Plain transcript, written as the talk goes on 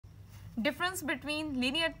Difference between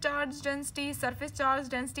linear charge density, surface charge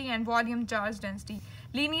density and volume charge density.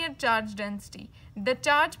 Linear charge density. The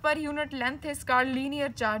charge per unit length is called linear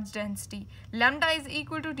charge density. Lambda is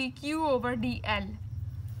equal to dq over dl.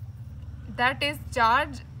 That is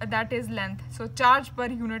charge, that is length. So charge per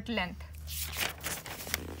unit length.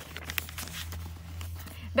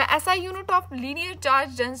 The SI unit of linear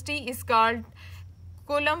charge density is called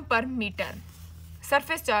coulomb per meter.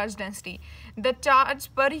 Surface charge density. The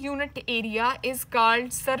charge per unit area is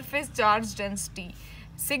called surface charge density.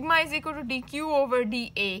 Sigma is equal to dq over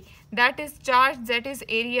dA. That is charge, that is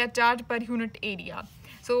area, charge per unit area.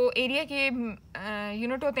 So area के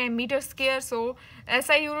unit होते हैं meter square. So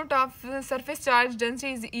SI unit of surface charge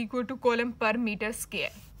density is equal to coulomb per meter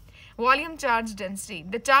square. Volume charge density.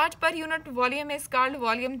 The charge per unit volume is called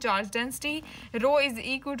volume charge density. Rho is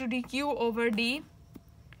equal to dq over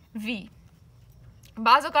dv.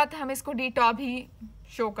 बाज़ औक़ात हम इसको D top ही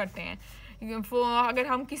show करते हैं. अगर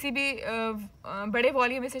हम किसी भी बड़े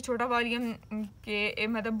वॉल्यूम में से छोटा वॉल्यूम के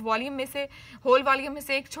मतलब वॉल्यूम में से होल वॉल्यूम में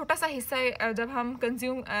से एक छोटा सा हिस्सा जब हम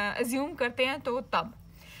अज्यूम करते हैं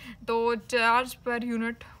तो charge per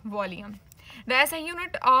unit volume. The SI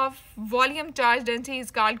unit of volume charge density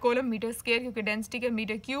is called kolam metre square, क्योंकि डेंसिटी का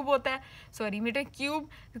मीटर क्यूब होता है, मीटर क्यूब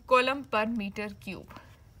कोलम पर मीटर क्यूब.